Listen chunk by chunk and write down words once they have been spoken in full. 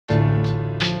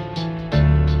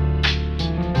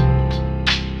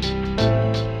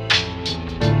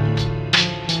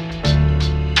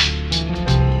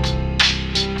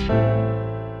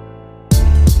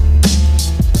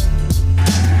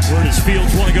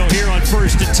go here on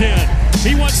 1st and 10.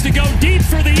 He wants to go deep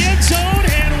for the end zone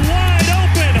and wide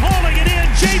open, hauling it in,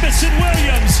 Jameson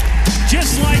Williams.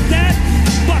 Just like that,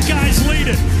 Buckeyes lead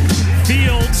it.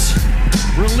 Fields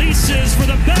releases for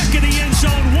the back of the end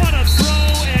zone. What a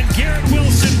throw, and Garrett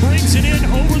Wilson brings it in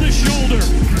over the shoulder.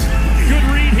 Good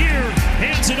read here,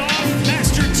 hands it off.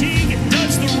 Master Teague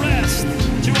does the rest.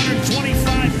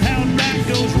 225-pound back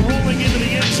goes rolling into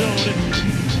the end zone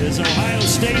as Ohio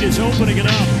State is opening it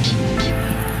up.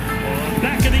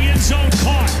 Back of the end zone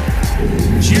caught.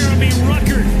 Jeremy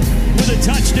Ruckert with a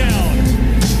touchdown.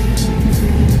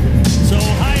 So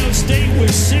Ohio State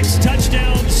with 6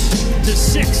 touchdowns to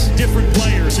 6 different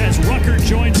players as Ruckert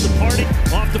joins the party.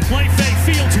 Off the play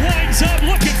fake, Fields winds up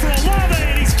looking for Olave,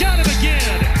 and he's got him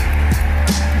again.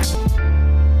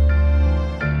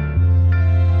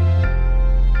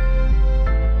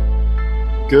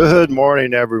 Good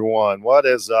morning, everyone. What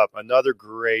is up? Another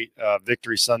great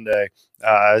Victory Sunday.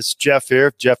 It's Jeff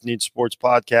here, Jeff Needs Sports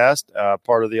Podcast,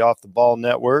 part of the Off the Ball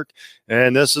Network.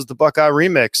 And this is the Buckeye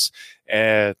Remix.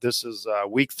 And this is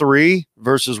week 3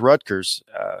 versus Rutgers.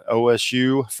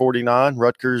 OSU 49,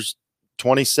 Rutgers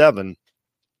 27.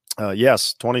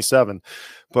 Yes, 27.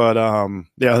 But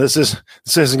yeah, this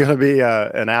isn't going to be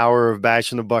an hour of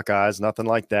bashing the Buckeyes, nothing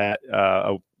like that.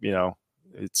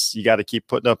 You got to keep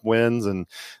putting up wins, and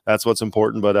that's what's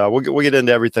important. But we'll get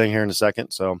into everything here in a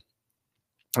second. So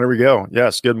there we go.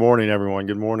 Yes, good morning, everyone.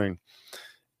 Good morning.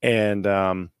 And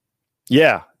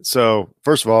so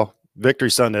first of all, Victory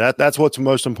Sunday. That's what's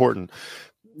most important.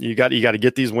 You got to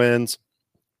get these wins,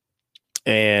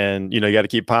 and you got to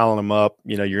keep piling them up.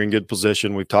 You're in good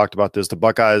position. We've talked about this. The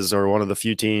Buckeyes are one of the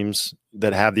few teams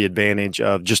that have the advantage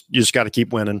of you just got to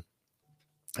keep winning.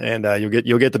 And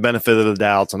you'll get the benefit of the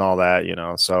doubts and all that,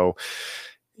 So,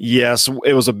 yes,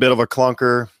 it was a bit of a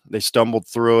clunker. They stumbled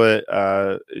through it.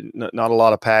 Not a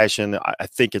lot of passion. I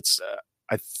think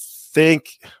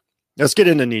let's get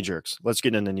into knee jerks. Let's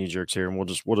get into knee jerks here, and we'll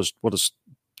just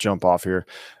jump off here.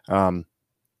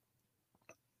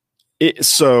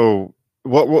 So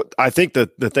what I think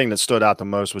that the thing that stood out the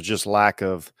most was just lack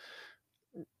of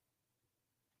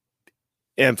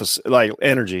emphasis, like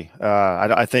energy.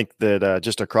 I think that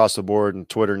just across the board and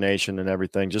Twitter Nation and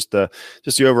everything, just the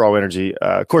overall energy.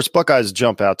 Of course, Buckeyes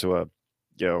jump out to a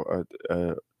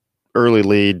early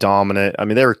lead, dominant. I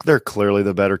mean, they're clearly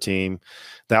the better team.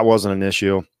 That wasn't an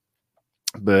issue.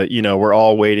 But we're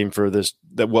all waiting for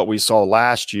that what we saw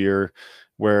last year,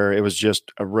 where it was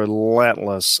just a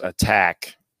relentless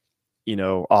attack,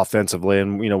 offensively,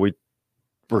 and we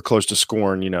were close to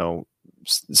scoring,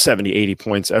 70, 80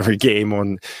 points every game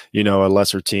on, a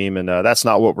lesser team. And that's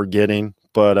not what we're getting.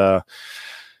 But, I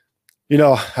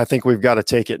think we've got to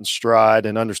take it in stride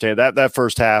and understand that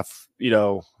first half,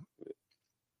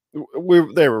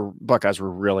 Buckeyes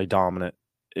were really dominant.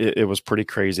 It was pretty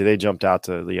crazy. They jumped out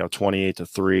to,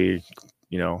 28-3,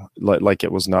 like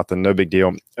it was nothing, no big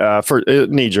deal. For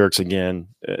knee jerks again,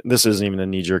 this isn't even a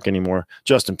knee jerk anymore.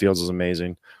 Justin Fields is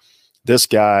amazing. This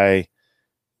guy,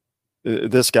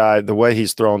 the way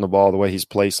he's throwing the ball, the way he's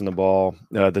placing the ball,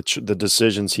 the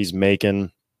decisions he's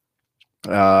making,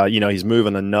 he's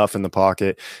moving enough in the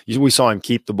pocket. We saw him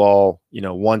keep the ball,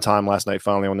 one time last night,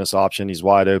 finally on this option. He's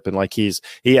wide open. Like he's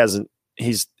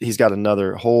got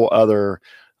another whole other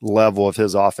level of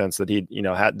his offense that he,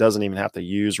 doesn't even have to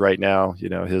use right now.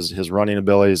 His running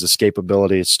ability, his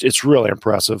escapability. It's really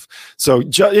impressive. So,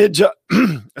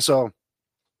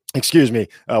 excuse me.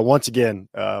 Once again,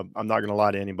 I'm not going to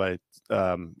lie to anybody.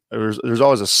 There's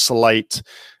always a slight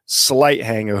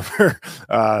hangover.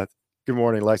 Good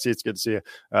morning, Lexi. It's good to see you.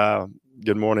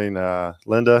 Good morning,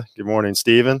 Linda. Good morning,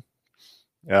 Steven.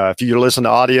 If you listen to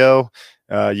audio,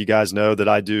 you guys know that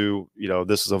I do,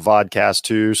 this is a vodcast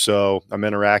too. So I'm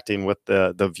interacting with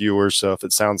the viewers. So if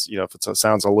it sounds,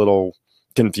 a little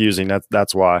confusing,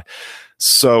 that's why.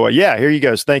 So, here you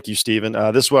go. Thank you, Steven.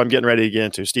 This is what I'm getting ready to get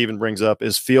into. Steven brings up,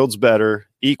 is Fields better,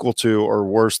 equal to, or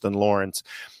worse than Lawrence?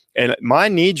 And my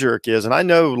knee jerk is, and I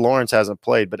know Lawrence hasn't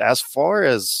played, but as far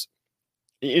as,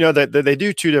 they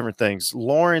do two different things.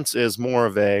 Lawrence is more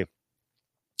of a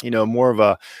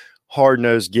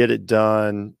hard-nosed, get it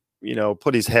done,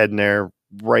 put his head in there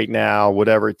right now,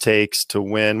 whatever it takes to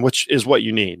win, which is what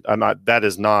you need. That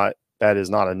is not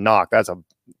a knock. That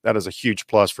is a huge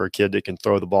plus for a kid that can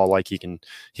throw the ball like he can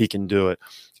do it.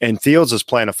 And Fields is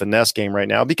playing a finesse game right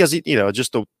now because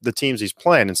just the teams he's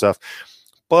playing and stuff.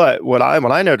 But when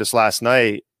I noticed last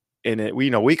night, and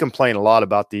we complain a lot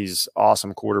about these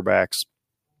awesome quarterbacks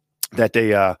that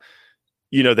they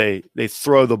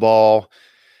throw the ball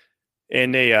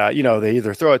and they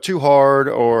either throw it too hard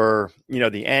or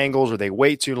the angles, or they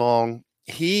wait too long.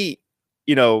 He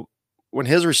when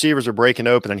his receivers are breaking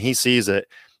open and he sees it,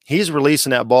 he's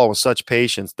releasing that ball with such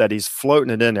patience that he's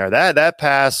floating it in there. That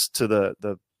pass to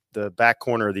the back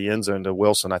corner of the end zone to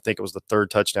Wilson, I think it was the third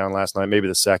touchdown last night, maybe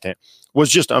the second, was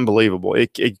just unbelievable.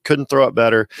 It couldn't throw it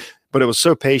better, but it was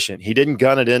so patient. He didn't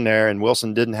gun it in there, and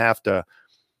Wilson didn't have to,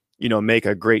 make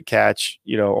a great catch,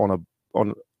 on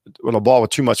a ball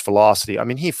with too much velocity. I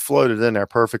mean, he floated in there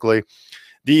perfectly.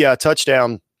 The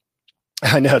touchdown,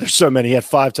 I know there's so many. He had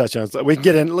 5 touchdowns. We can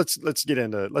get in. Let's get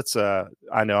into.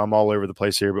 I know I'm all over the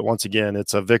place here, but once again,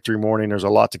 it's a victory morning. There's a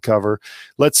lot to cover.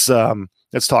 Let's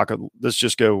talk. Let's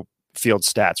just go field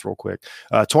stats real quick.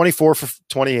 24 for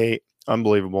 28,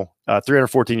 unbelievable.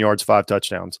 314 yards, 5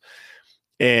 touchdowns,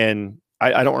 and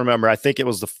I don't remember. I think it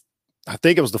was the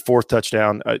 4th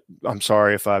touchdown. I'm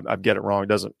sorry if I get it wrong. It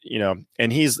doesn't,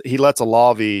 and he lets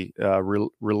Olave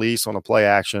release on a play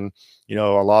action.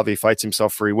 Olave fights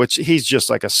himself free, which he's just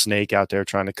like a snake out there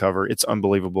trying to cover. It's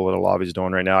unbelievable what Olave's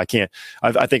doing right now. I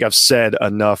think I've said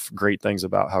enough great things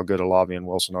about how good Olave and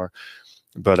Wilson are,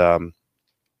 but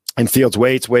and Fields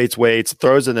waits,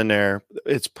 throws it in there.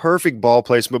 It's perfect ball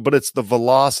placement, but it's the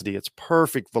velocity. It's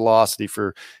perfect velocity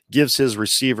gives his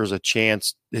receivers a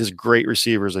chance, his great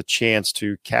receivers a chance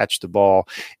to catch the ball.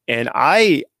 And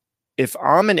if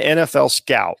I'm an NFL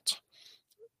scout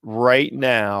right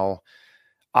now,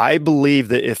 I believe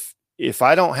that if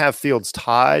I don't have Fields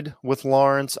tied with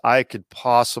Lawrence, I could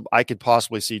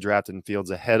possibly see drafting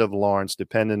Fields ahead of Lawrence,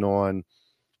 depending on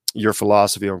your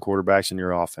philosophy on quarterbacks and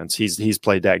your offense. He's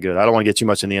played that good. I don't want to get too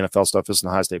much in the NFL stuff. This is the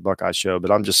Ohio State Buckeye show,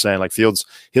 but I'm just saying, like, Fields,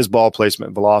 his ball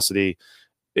placement, velocity,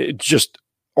 it just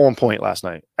on point last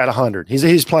night at 100.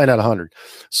 He's playing at 100.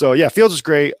 So yeah, Fields is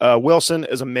great. Wilson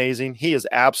is amazing. He is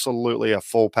absolutely a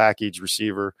full package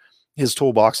receiver. His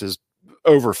toolbox is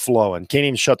overflowing. Can't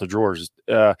even shut the drawers.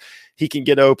 He can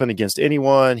get open against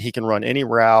anyone. He can run any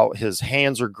route. His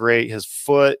hands are great. His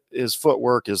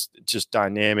footwork is just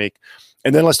dynamic.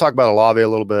 And then let's talk about Olave a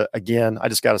little bit. Again, I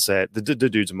just got to say it. The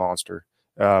dude's a monster.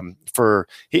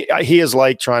 He is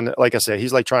like trying to, like I said,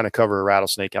 he's like trying to cover a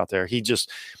rattlesnake out there. He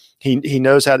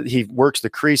knows he works the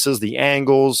creases, the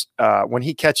angles. When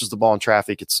he catches the ball in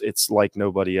traffic, it's like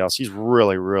nobody else. He's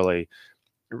really, really,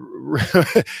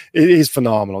 he's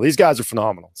phenomenal. These guys are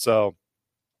phenomenal. So,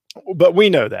 but we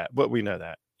know that.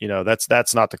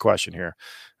 That's not the question here.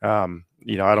 I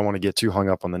don't want to get too hung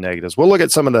up on the negatives. Let's look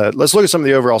at some of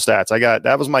the overall stats.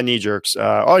 That was my knee jerks.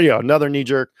 Another knee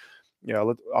jerk.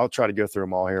 I'll try to go through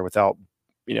them all here without,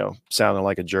 sounding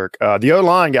like a jerk. The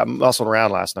O-line got muscled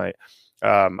around last night.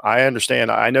 I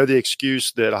understand. I know the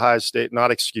excuse that Ohio State,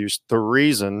 not excuse, the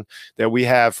reason that we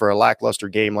have for a lackluster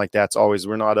game like that's always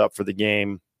we're not up for the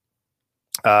game.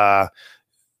 Here,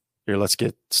 let's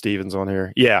get Stevens on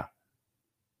here. Yeah.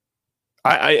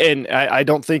 I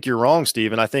don't think you're wrong,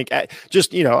 Steven. I think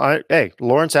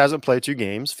Lawrence hasn't played 2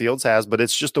 games, Fields has, but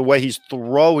it's just the way he's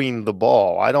throwing the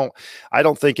ball. I don't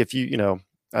think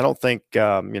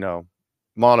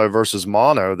mono versus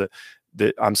mono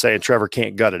that I'm saying Trevor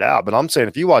can't gut it out, but I'm saying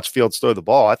if you watch Fields throw the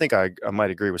ball, I think I might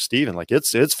agree with Steven. Like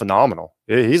it's phenomenal.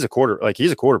 He's a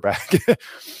quarterback.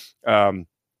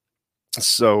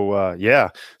 So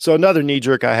another knee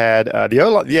jerk I had, the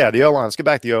O-line. Yeah, the O-line. Let's get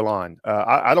back to the O-line.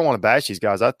 I don't want to bash these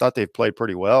guys. I thought they've played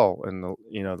pretty well in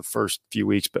the first few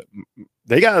weeks, but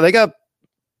they got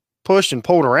pushed and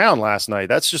pulled around last night.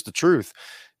 That's just the truth.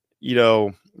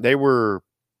 They were,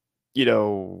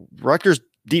 Rutgers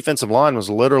defensive line was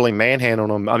literally manhandling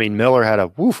them. I mean, Miller had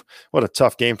what a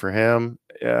tough game for him.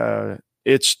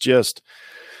 It's just,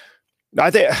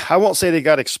 I won't say they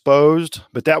got exposed,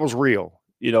 but that was real.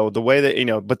 The way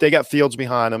that, but they got Fields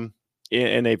behind them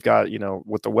and they've got,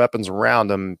 with the weapons around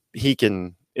them,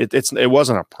 it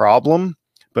wasn't a problem,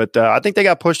 but I think they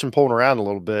got pushed and pulled around a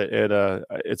little bit.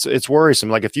 It's worrisome.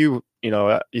 Like if you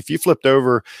flipped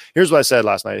over, here's what I said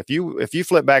last night. If you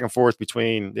flip back and forth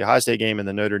between the Ohio State game and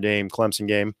the Notre Dame Clemson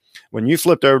game, when you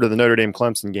flipped over to the Notre Dame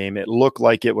Clemson game, it looked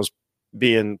like it was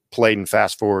being played in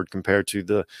fast forward compared to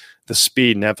the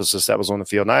speed and emphasis that was on the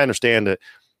field. And I understand that,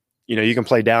 you can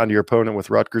play down to your opponent with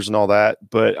Rutgers and all that,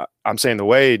 but I'm saying the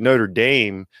way Notre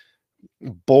Dame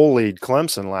bullied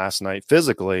Clemson last night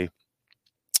physically,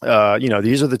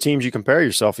 these are the teams you compare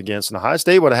yourself against. And Ohio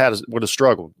State would have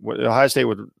struggled. Ohio State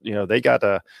would, they got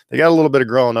a little bit of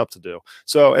growing up to do.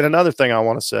 So, and another thing I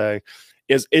want to say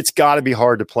is it's got to be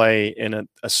hard to play in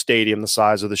a stadium the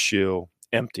size of the shoe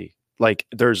empty. Like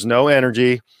there's no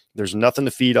energy. There's nothing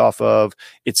to feed off of.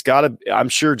 I'm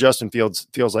sure Justin Fields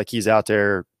feels like he's out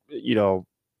there,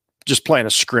 just playing a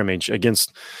scrimmage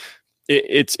against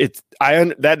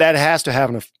that has to have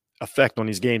an effect on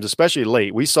these games, especially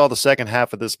late. We saw the second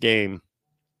half of this game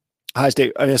High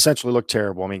State, I mean, essentially looked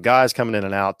terrible. I mean, guys coming in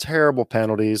and out, terrible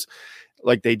penalties.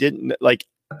 Like they didn't like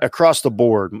across the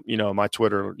board. My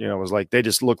Twitter, was like they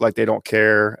just look like they don't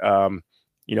care.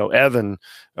 Evan,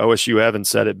 OSU Evan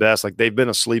said it best. Like they've been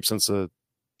asleep since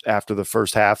after the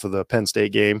first half of the Penn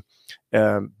State game.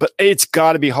 But it's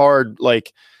got to be hard.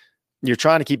 Like you're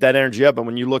trying to keep that energy up, but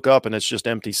when you look up and it's just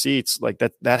empty seats, like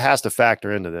that has to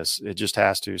factor into this. It just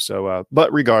has to. So,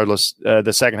 but regardless,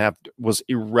 the second half was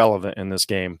irrelevant in this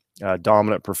game.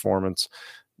 Dominant performance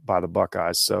by the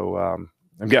Buckeyes. So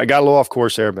I got a little off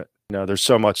course there, but there's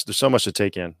so much to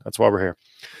take in. That's why we're here.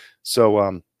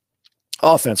 So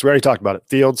offense, we already talked about it.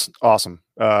 Fields, awesome.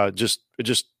 Just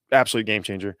absolute game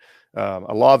changer.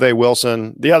 Olave,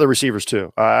 Wilson, the other receivers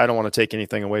too. I don't want to take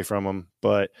anything away from them,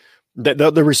 but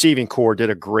the receiving core did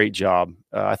a great job.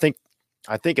 I think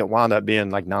it wound up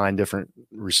being like 9 different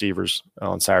receivers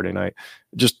on Saturday night.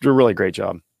 Just a really great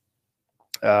job.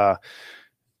 The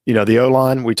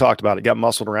O-line, we talked about it, got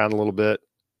muscled around a little bit.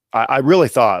 I really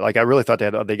thought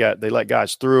they let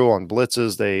guys through on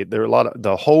blitzes. There are a lot of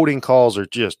the holding calls are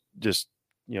just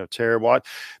terrible.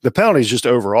 The penalties just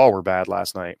overall were bad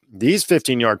last night. These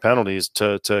 15-yard penalties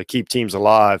to keep teams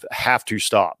alive have to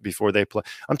stop before they play.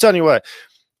 I'm telling you what,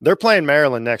 they're playing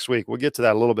Maryland next week. We'll get to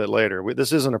that a little bit later.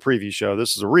 This isn't a preview show.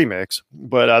 This is a remix.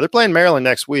 But they're playing Maryland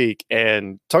next week,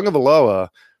 and Tagovailoa,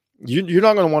 you're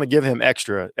not going to want to give him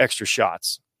extra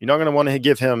shots. You're not going to want to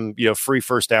give him free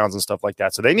first downs and stuff like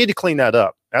that. So they need to clean that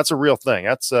up. That's a real thing.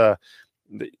 That's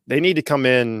they need to come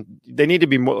in. They need to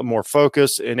be more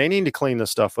focused, and they need to clean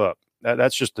this stuff up.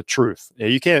 That's just the truth.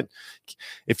 You can't,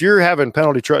 if you're having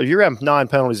if you're having 9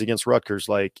 penalties against Rutgers,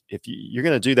 like if you're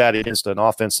going to do that against an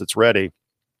offense that's ready,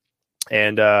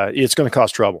 and it's going to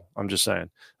cause trouble. I'm just saying.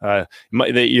 A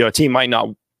team might not.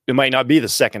 It might not be the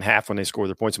second half when they score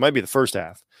their points. It might be the first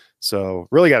half. So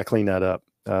really got to clean that up.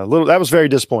 That was very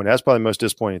disappointing. That's probably the most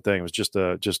disappointing thing. It was just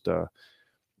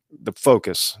the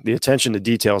focus, the attention to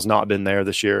detail has not been there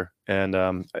this year. And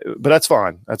but that's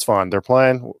fine. That's fine. They're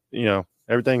playing.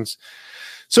 Everything's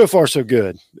so far so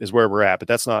good is where we're at. But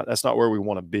that's not where we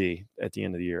want to be at the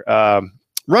end of the year.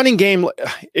 Running game,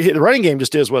 the running game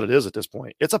just is what it is at this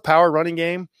point. It's a power running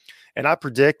game, and I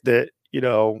predict that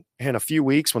in a few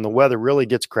weeks when the weather really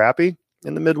gets crappy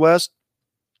in the Midwest,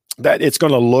 that it's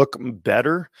going to look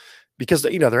better because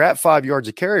they're at 5 yards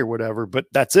a carry or whatever, but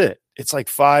that's it. It's like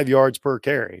 5 yards per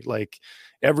carry. Like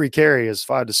every carry is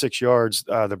 5 to 6 yards.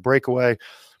 The breakaway,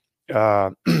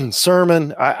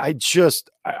 Sermon. I'd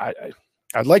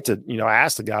like to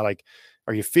ask the guy, like,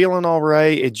 are you feeling all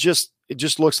right? It just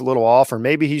looks a little off, or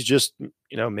maybe he's just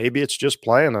maybe it's just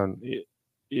playing on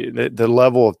the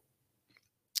level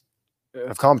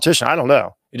of competition. I don't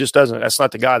know. It just doesn't. That's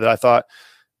not the guy that I thought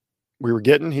we were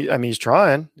getting. He's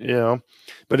trying,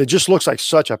 but it just looks like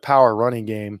such a power running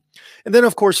game. And then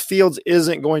of course Fields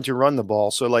isn't going to run the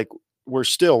ball. So like we're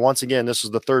still, once again, this is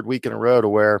the 3rd week in a row to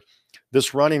where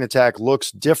this running attack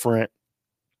looks different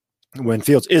when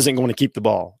Fields isn't going to keep the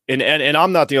ball. And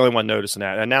I'm not the only one noticing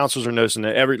that. Announcers are noticing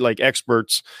it.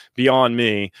 Experts beyond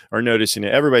me are noticing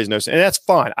it. Everybody's noticing it. And that's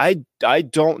fine. I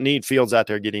don't need Fields out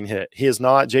there getting hit. He is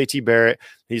not JT Barrett.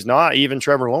 He's not even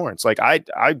Trevor Lawrence. Like I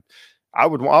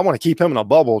want to keep him in a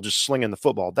bubble just slinging the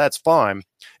football. That's fine.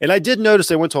 And I did notice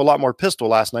they went to a lot more pistol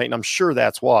last night, and I'm sure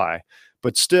that's why.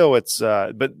 But still, it's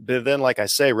but then, like I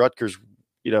say, Rutgers,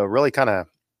 really kind of,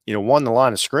 won the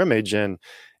line of scrimmage. And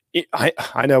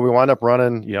I know we wound up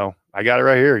running, I got it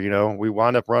right here. We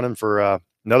wound up running for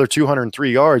another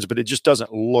 203 yards, but it just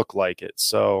doesn't look like it.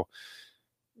 So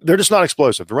they're just not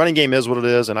explosive. The running game is what it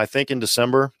is. And I think in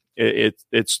December,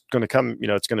 it's going to come,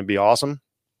 it's going to be awesome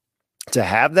to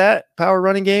have that power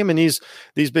running game and these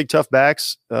big tough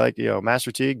backs like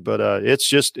Master Teague, but it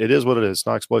is what it is. It's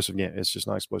not explosive game. It's just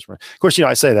not explosive. Of course,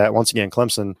 I say that once again.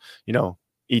 Clemson,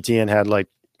 ETN had like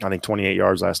I think 28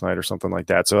 yards last night or something like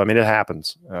that. So I mean, it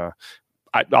happens.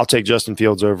 I'll take Justin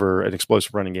Fields over an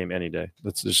explosive running game any day.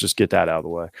 Let's just get that out of the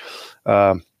way.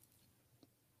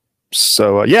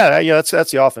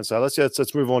 That's the offense side.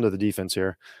 Let's move on to the defense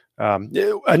here.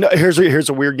 Here's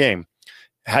a weird game.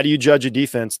 How do you judge a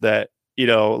defense that, a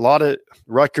lot of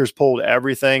Rutgers pulled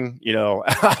everything,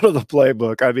 out of the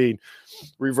playbook? I mean,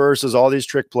 reverses, all these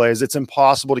trick plays. It's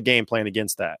impossible to game plan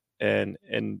against that. And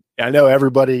I know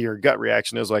your gut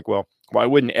reaction is like, well, why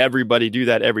wouldn't everybody do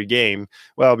that every game?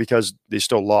 Well, because they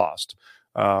still lost.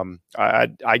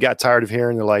 I got tired of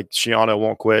hearing like Schiano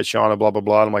won't quit, Schiano blah, blah,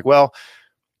 blah. And I'm like, well,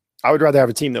 I would rather have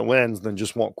a team that wins than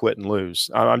just won't quit and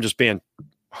lose. I'm just being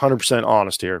 100%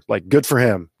 honest here. Like, good for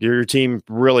him. Your team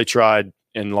really tried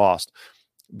and lost.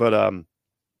 But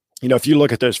if you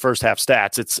look at those first half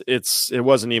stats, it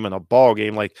wasn't even a ball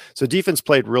game. So defense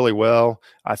played really well.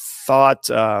 I thought,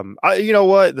 you know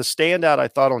what, the standout I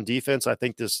thought on defense, I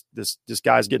think this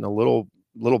guy's getting a little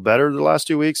better the last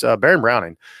 2 weeks. Baron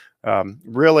Browning,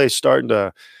 really starting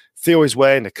to feel his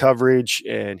way into coverage,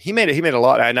 and he made a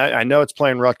lot. And I know it's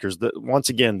playing Rutgers. Once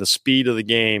again, the speed of the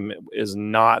game is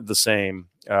not the same.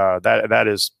 That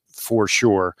is for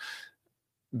sure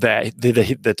that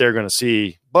they're going to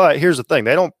see. But here's the thing: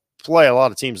 they don't play a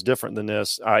lot of teams different than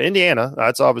this. Indiana,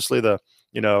 that's obviously that's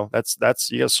you got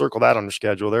to circle that on their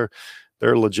schedule.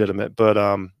 They're legitimate, but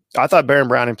I thought Baron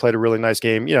Browning played a really nice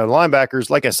game. The linebackers,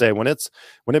 like I say, when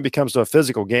it becomes to a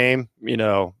physical game,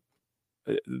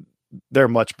 they're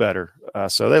much better.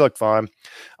 So they look fine.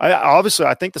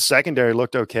 I think the secondary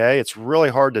looked okay. It's really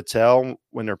hard to tell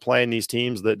when they're playing these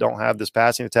teams that don't have this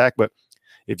passing attack, but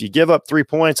if you give up 3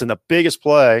 points, and the biggest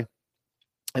play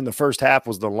in the first half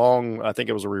was the long, I think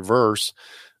it was a reverse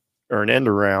or an end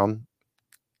around.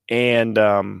 And,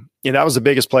 that was the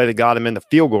biggest play that got him in the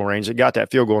field goal range. It got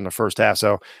that field goal in the first half.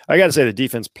 So I got to say the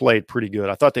defense played pretty good.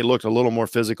 I thought they looked a little more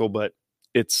physical, but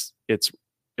it's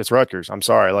Rutgers. I'm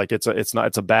sorry.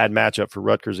 It's a bad matchup for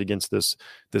Rutgers against this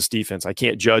defense. I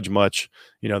can't judge much.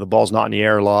 The ball's not in the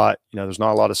air a lot. There's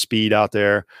not a lot of speed out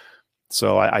there.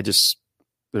 So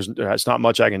there's not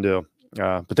much I can do.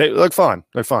 But they look fine.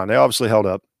 They're fine. They obviously held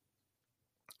up.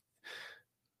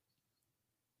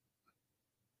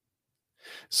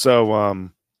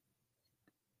 So,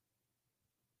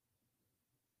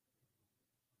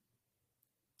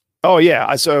 oh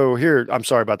yeah. So here, I'm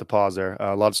sorry about the pause there.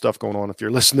 A lot of stuff going on. If you're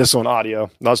listening to this on audio,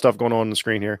 a lot of stuff going on the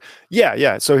screen here.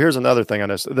 Yeah. So here's another thing on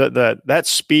this: that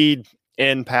speed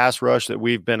and pass rush that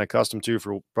we've been accustomed to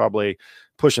for probably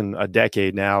pushing a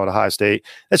decade now at Ohio State.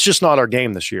 That's just not our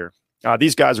game this year.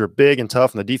 These guys are big and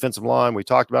tough in the defensive line. We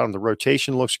talked about them. The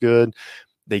rotation looks good.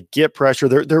 They get pressure.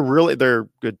 They're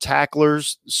good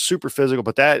tacklers, super physical.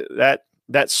 But that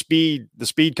speed, the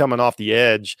speed coming off the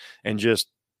edge and just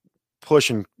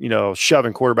pushing,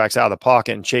 shoving quarterbacks out of the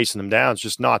pocket and chasing them down, it's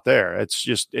just not there.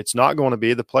 It's not going to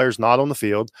be. The player's not on the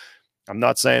field. I'm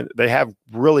not saying they have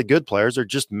really good players. They're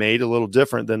just made a little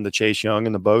different than the Chase Young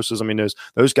and the Bosa's. I mean,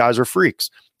 those guys are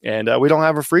freaks, and we don't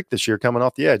have a freak this year coming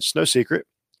off the edge. It's no secret.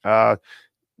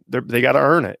 They got to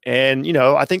earn it. And,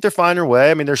 I think they're finding their way.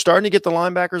 I mean, they're starting to get the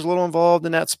linebackers a little involved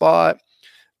in that spot.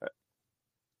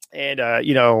 And,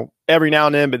 every now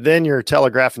and then, but then you're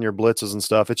telegraphing your blitzes and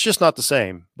stuff. It's just not the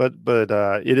same, but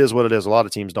it is what it is. A lot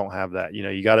of teams don't have that.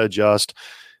 You got to adjust.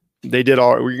 They did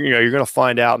all, you're going to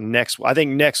find out I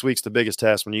think next week's the biggest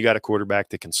test when you got a quarterback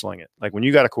that can sling it. Like when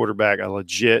you got a quarterback, a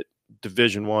legit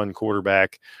Division I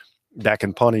quarterback that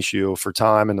can punish you for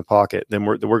time in the pocket, then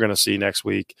we're going to see next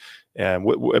week. And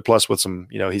plus with some,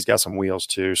 he's got some wheels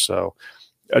too. So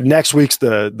next week's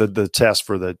the test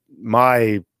for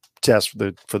my test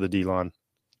for the D-line.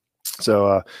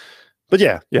 So, but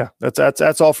yeah,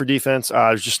 that's all for defense.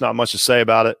 There's just not much to say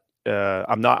about it.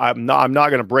 I'm not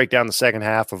going to break down the second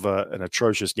half of an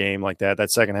atrocious game like that.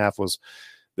 That second half was,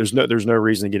 there's no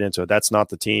reason to get into it. That's not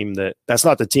the team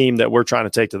that we're trying to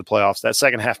take to the playoffs. That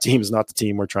second half team is not the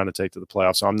team we're trying to take to the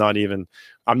playoffs. So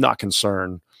I'm not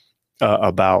concerned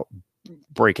about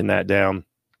breaking that down.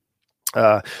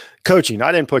 Coaching.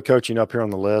 I didn't put coaching up here on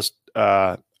the list.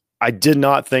 I did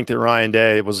not think that Ryan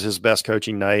Day was his best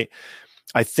coaching night.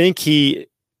 I think he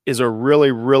is a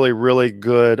really, really, really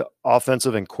good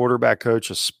offensive and quarterback coach,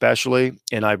 especially.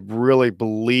 And I really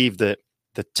believe that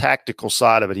the tactical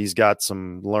side of it, he's got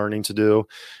some learning to do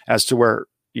as to where,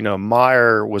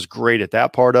 Meyer was great at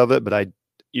that part of it, but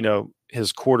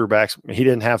his quarterbacks, he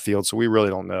didn't have Fields, so we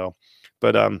really don't know.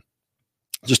 But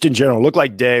just in general, looked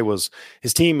like Day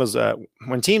his team was,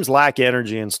 when teams lack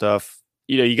energy and stuff,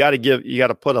 you got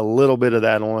to put a little bit of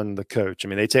that on the coach. I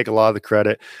mean, they take a lot of the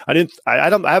credit. I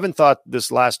haven't thought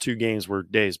this last two games were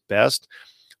Day's best,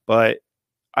 but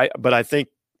I think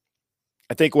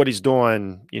what he's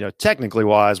doing, technically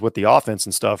wise with the offense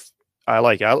and stuff, I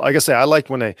like. Like I say, I liked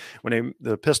when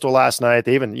the pistol last night.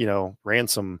 They even ran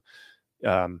some,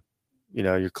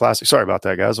 your classic. Sorry about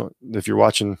that, guys. If you're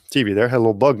watching TV, there had a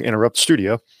little bug interrupt the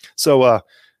studio. So, I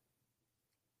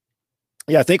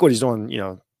think what he's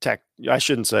doing, I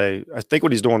shouldn't say. I think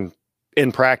what he's doing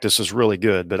in practice is really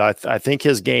good, but I think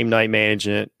his game night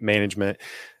management.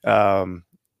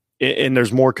 And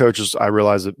there's more coaches, I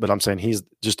realize it, but I'm saying he's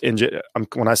just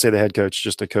when I say the head coach,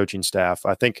 just the coaching staff,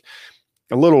 I think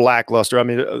a little lackluster. I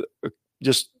mean,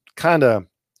 just kind of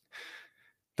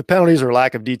the penalties are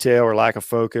lack of detail or lack of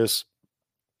focus.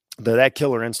 That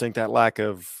killer instinct, that lack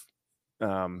of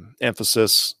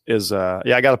emphasis is, I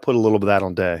got to put a little bit of that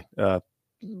on Day.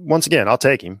 once again, I'll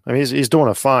take him. I mean, he's doing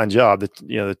a fine job.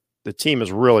 The team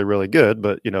is really, really good,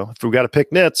 but if we got to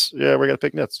pick nits, yeah, we got to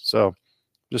pick nits. So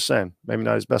just saying, maybe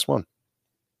not his best one.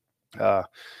 All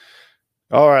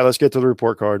right, let's get to the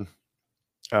report card.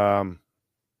 I've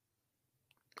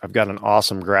got an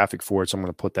awesome graphic for it, so I'm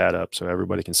going to put that up so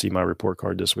everybody can see my report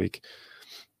card this week.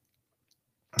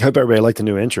 I hope everybody liked the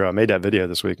new intro. I made that video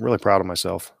this week. I'm really proud of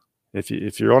myself.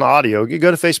 If you're on audio, you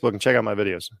go to Facebook and check out my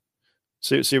videos.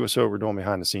 See what we're doing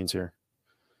behind the scenes here.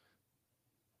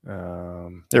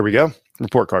 There we go.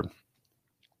 Report card.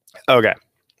 Okay.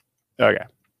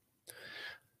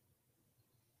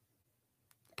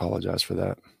 Apologize for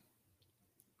that.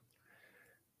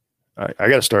 I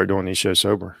got to start doing these shows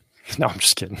sober. No, I'm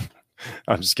just kidding.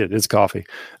 It's coffee.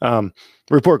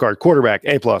 Report card. Quarterback,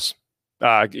 A+.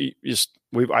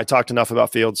 I talked enough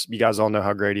about Fields. You guys all know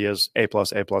how great he is. A+.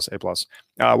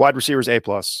 Wide receivers, A+.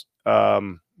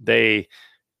 They're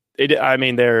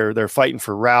fighting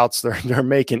for routes. They're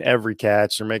making every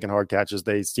catch. They're making hard catches.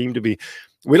 They seem to be.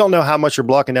 We don't know how much you're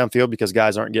blocking downfield because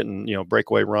guys aren't getting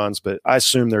breakaway runs, but I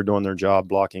assume they're doing their job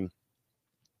blocking.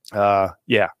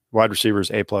 Wide receivers,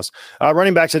 A+.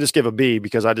 Running backs, I just give a B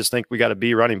because I just think we got a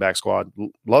B running back squad.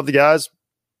 Love the guys.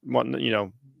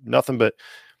 Nothing but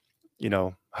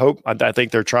hope. I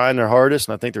think they're trying their hardest,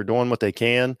 and I think they're doing what they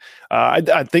can.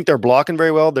 I think they're blocking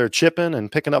very well. They're chipping and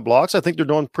picking up blocks. I think they're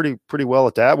doing pretty well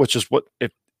at that. Which is what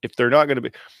if you're not going to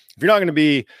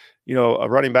be a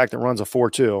running back that runs a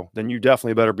 4.2, then you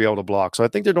definitely better be able to block. So I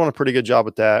think they're doing a pretty good job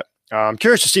at that. I'm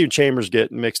curious to see if Chambers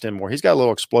get mixed in more. He's got a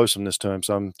little explosiveness to him,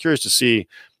 so I'm curious to see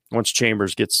once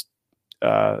Chambers gets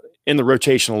in the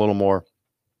rotation a little more.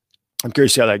 I'm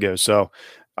curious to see how that goes. So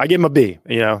I give him a B.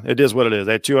 It is what it is.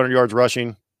 They had 200 yards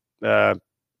rushing,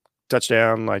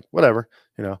 touchdown, like whatever.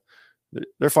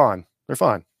 They're fine. They're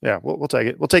fine. Yeah, we'll take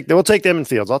it. We'll take them in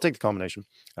Fields. I'll take the combination.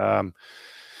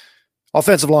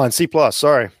 Offensive line, C+.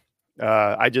 Sorry.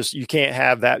 You can't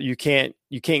have that. You can't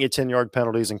get 10-yard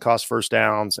penalties and cost first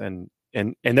downs, and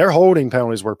their holding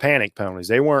penalties were panic penalties.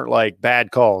 They weren't like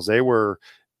bad calls. They were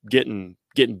getting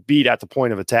beat at the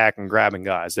point of attack and grabbing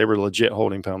guys. They were legit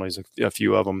holding penalties, a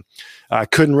few of them.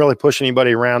 Couldn't really push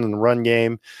anybody around in the run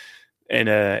game. And,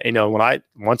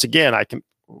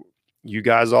 you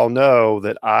guys all know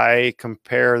that I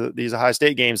compare these Ohio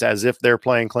State games as if they're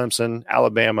playing Clemson,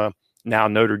 Alabama, now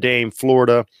Notre Dame,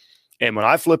 Florida. And when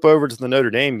I flip over to the Notre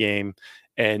Dame game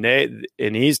and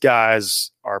these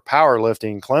guys are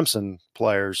powerlifting Clemson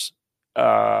players,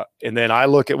 and then I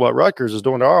look at what Rutgers is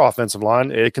doing to our offensive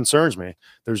line, it concerns me.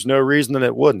 There's no reason that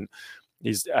it wouldn't.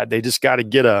 They just got to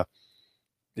get a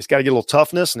little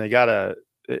toughness, and they got to.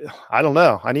 I don't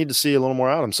know. I need to see a little more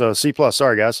out of them. So C+.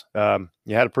 Sorry, guys.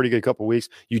 You had a pretty good couple of weeks.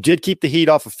 You did keep the heat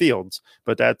off of Fields,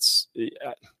 but that's you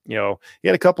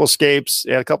had a couple escapes,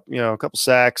 you had a couple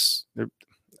sacks.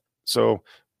 So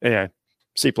anyway,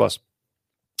 C+. Just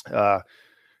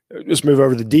move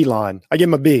over to the D line. I give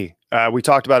them a B. We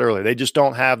talked about earlier. They just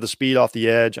don't have the speed off the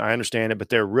edge. I understand it, but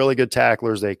they're really good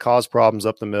tacklers. They cause problems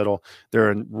up the middle.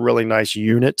 They're a really nice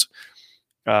unit.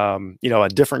 A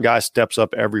different guy steps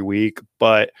up every week,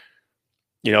 but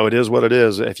it is what it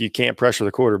is. If you can't pressure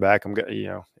the quarterback,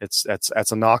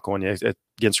 that's a knock on you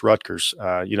against Rutgers.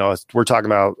 We're talking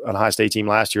about an Ohio State team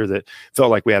last year that felt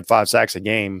like we had 5 sacks a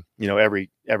game, every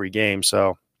game.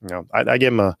 So, I just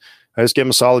give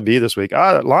him a solid B this week.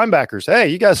 Linebackers. Hey,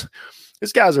 you guys,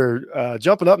 these guys are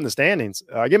jumping up in the standings.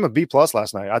 I gave him a B+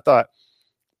 last night. I thought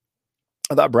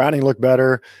Browning looked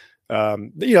better.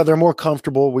 They're more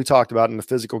comfortable. We talked about in a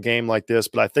physical game like this,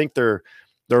 but I think they're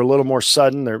a little more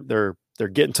sudden. They're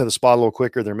getting to the spot a little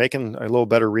quicker. They're making a little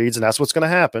better reads, and that's what's going to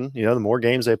happen. The more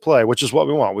games they play, which is what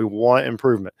we want. We want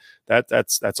improvement.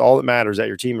 That's all that matters. That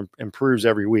your team improves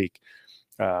every week.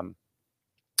 They'll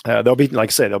be, like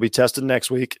I said, they'll be tested next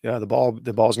week. The ball's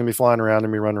going to be flying around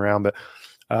and be running around. But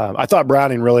I thought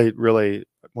Browning really,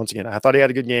 once again, I thought he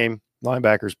had a good game.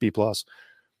 Linebackers, B+.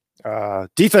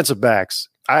 Defensive backs.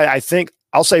 I think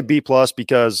I'll say B+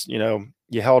 because,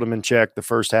 you held him in check the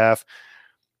first half.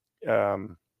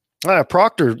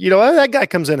 Proctor, that guy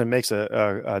comes in and makes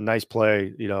a nice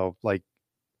play, like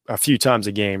a few times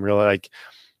a game, really. Like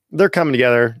they're coming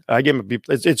together. I give him a B.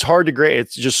 It's hard to grade.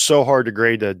 It's just so hard to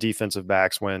grade the defensive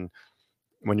backs when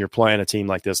you're playing a team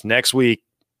like this. Next week,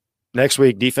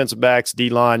 defensive backs,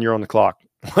 D-line, you're on the clock.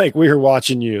 Like we are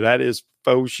watching you. That is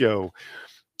faux show.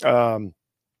 And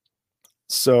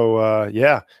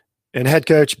head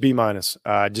coach B-.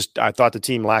 I thought the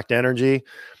team lacked energy.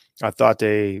 I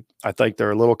think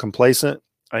they're a little complacent.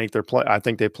 I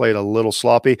think they played a little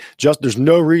sloppy. There's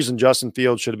no reason Justin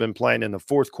Fields should have been playing in the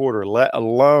fourth quarter, let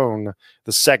alone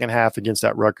the second half against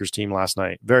that Rutgers team last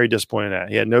night. Very disappointed at.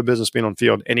 He had no business being on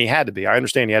field, and he had to be. I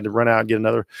understand he had to run out and get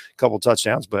another couple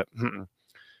touchdowns, but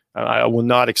I will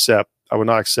not accept. I would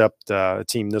not accept a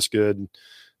team this good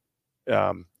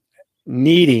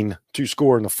needing to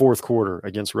score in the fourth quarter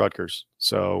against Rutgers.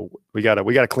 So we got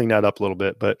to clean that up a little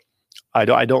bit. But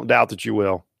I don't doubt that you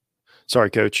will. Sorry,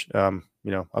 Coach. I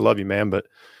love you, man, but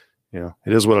it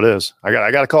is what it is. I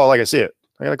got to call like I see it.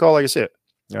 Call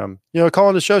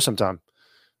on the show sometime.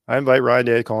 I invite Ryan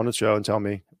Day to call on the show and tell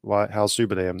me how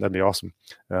stupid I am. That'd be awesome.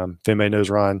 If anybody knows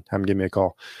Ryan, have him give me a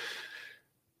call.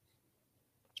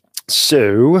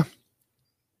 So,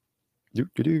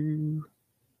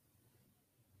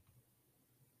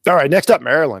 all right, next up,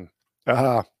 Maryland.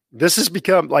 This has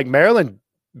become like Maryland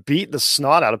beat the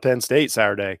snot out of Penn State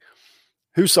Saturday.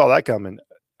 Who saw that coming?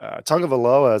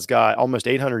 Tagovailoa has got almost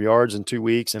 800 yards in 2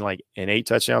 weeks and 8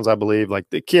 touchdowns, I believe. Like,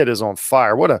 the kid is on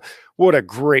fire. What a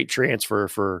great transfer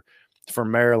for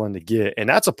Maryland to get. And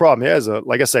that's a problem. He is a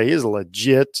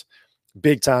legit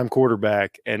big time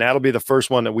quarterback, and that'll be the first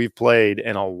one that we've played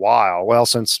in a while. Well,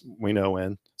 since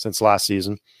last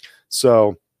season.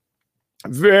 So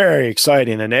very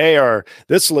exciting. And they are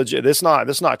this legit. This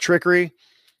not trickery.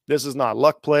 This is not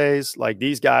luck plays. Like,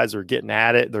 these guys are getting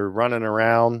at it. They're running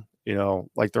around,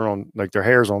 like their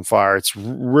hair's on fire. It's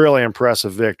really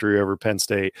impressive victory over Penn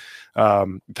State.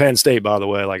 Penn State, by the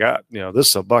way, this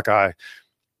is a Buckeye,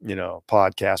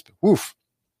 podcast. But woof.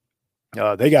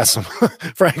 They got some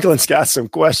Franklin's got some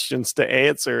questions to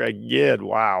answer again.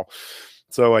 Wow.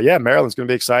 So Maryland's going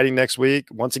to be exciting next week.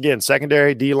 Once again,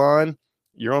 secondary D-line,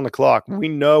 you're on the clock. We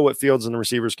know what Fields and the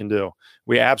receivers can do.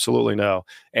 We absolutely know.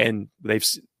 And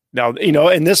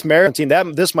in this Maryland team,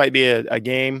 this might be a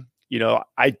game.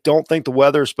 I don't think the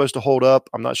weather is supposed to hold up.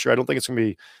 I'm not sure. I don't think it's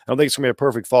going to be a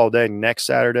perfect fall day next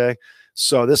Saturday.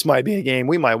 So this might be a game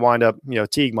we might wind up,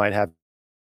 Teague might have.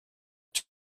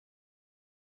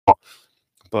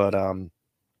 But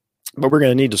we're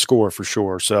going to need to score for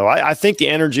sure. So I think the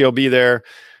energy will be there,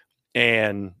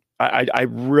 and I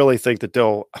really think that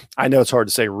I know it's hard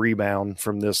to say rebound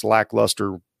from this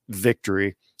lackluster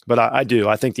victory, but I do.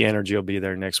 I think the energy will be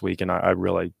there next week, and I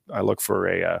look for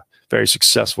a very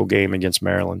successful game against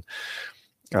Maryland.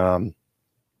 So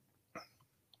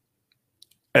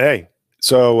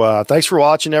thanks for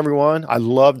watching, everyone. I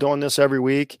love doing this every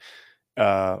week.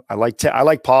 I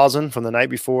like pausing from the night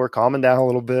before, calming down a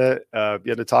little bit,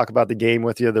 get to talk about the game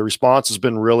with you. The response has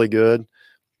been really good.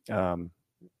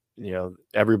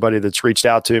 Everybody that's reached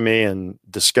out to me and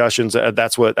discussions,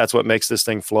 that's what makes this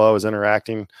thing flow, is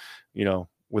interacting,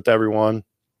 with everyone.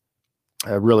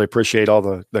 I really appreciate all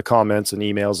the comments and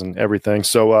emails and everything.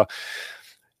 So,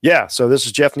 so this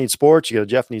is Jeff Needs Sports. You got a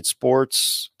Jeff Needs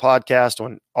Sports podcast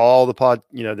on all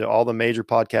the major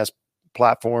podcast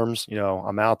platforms.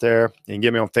 I'm out there. You can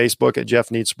get me on Facebook at Jeff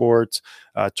Needs Sports,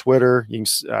 Twitter.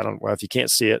 If you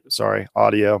can't see it, sorry,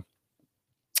 audio.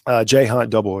 J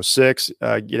Hunt 006.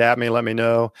 Get at me. Let me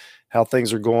know how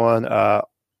things are going.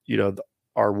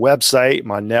 Our website,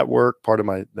 my network, part of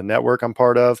the network I'm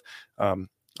part of. I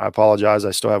apologize.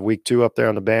 I still have week 2 up there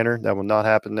on the banner. That will not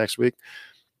happen next week.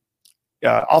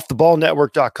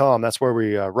 Offtheballnetwork.com. That's where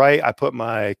we write. I put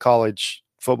my college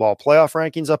football playoff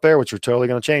rankings up there, which are totally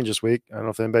going to change this week. I don't know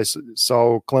if anybody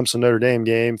saw Clemson Notre Dame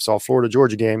game, saw Florida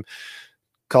Georgia game.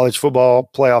 College football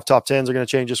playoff top 10s are going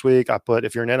to change this week.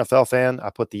 If you're an NFL fan, I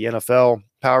put the NFL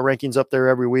power rankings up there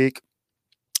every week.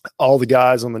 All the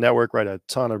guys on the network write a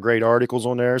ton of great articles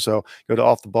on there. So go to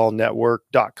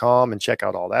offtheballnetwork.com and check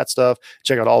out all that stuff.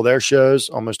 Check out all their shows.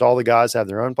 Almost all the guys have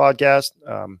their own podcast.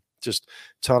 Just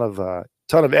ton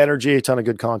of energy, a ton of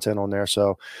good content on there.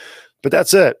 So, but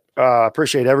that's it.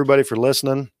 Appreciate everybody for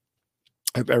listening.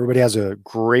 Hope everybody has a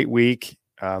great week.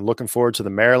 Looking forward to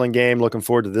the Maryland game. Looking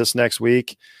forward to this next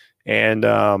week. And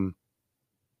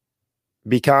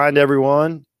be kind,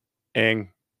 everyone, and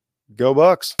go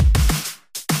Bucks.